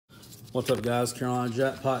What's up, guys? Carolina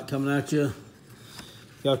Jackpot coming at you.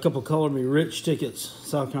 Got a couple Color Me Rich tickets.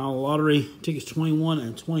 South Carolina Lottery tickets 21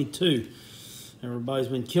 and 22. Everybody's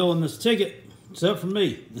been killing this ticket except for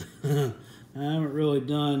me. I haven't really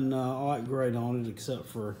done all that great on it except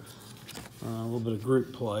for a little bit of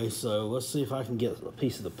group play. So let's see if I can get a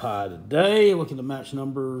piece of the pie today. Looking at match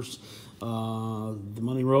numbers. The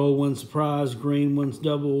money roll wins surprise. Green wins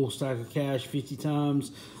double. Stack of cash 50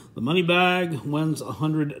 times. The money bag wins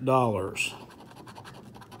 $100.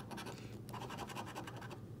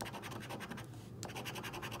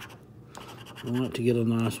 I want to get a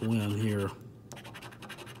nice win here.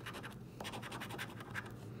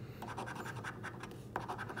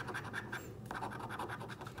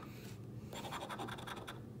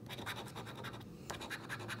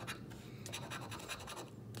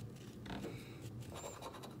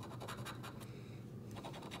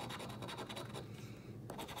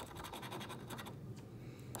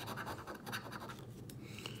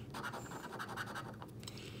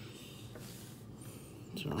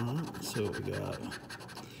 All right, let's see what we got.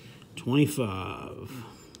 25.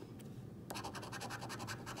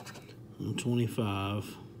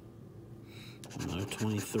 25. No,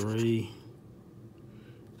 23.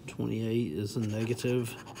 28 is a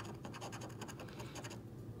negative.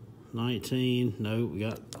 19. No, we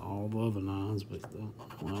got all the other nines, but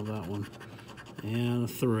don't have that one. And a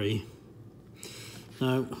 3.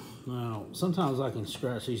 No, sometimes I can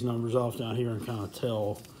scratch these numbers off down here and kind of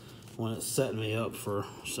tell when it's setting me up for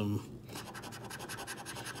some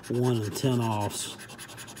 1 and 10 offs.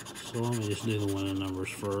 So let me just do the winning numbers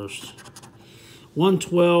first. 1,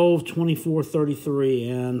 12, 24, 33,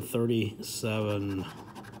 and 37.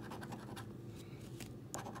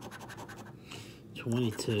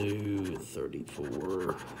 22,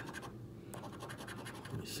 34,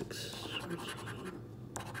 26, 13.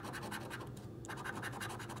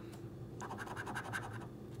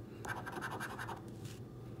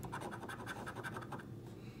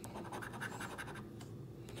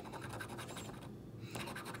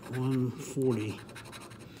 $140,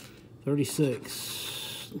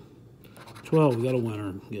 36, 12. We got a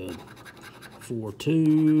winner. Good. 4,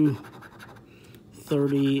 2,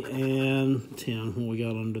 30, and 10. What we got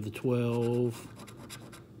under the 12?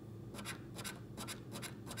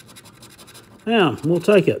 Yeah, we'll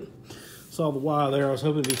take it. Saw the Y there. I was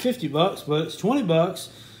hoping it'd be 50 bucks, but it's 20 bucks.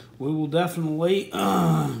 We will definitely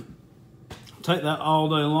take that all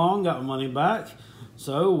day long. Got my money back.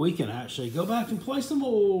 So we can actually go back and play some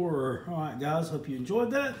more. All right, guys, hope you enjoyed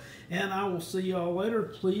that. And I will see y'all later.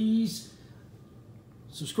 Please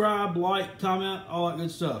subscribe, like, comment, all that good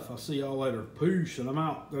stuff. I'll see y'all later. Peace, and I'm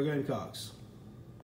out. Go Gamecocks.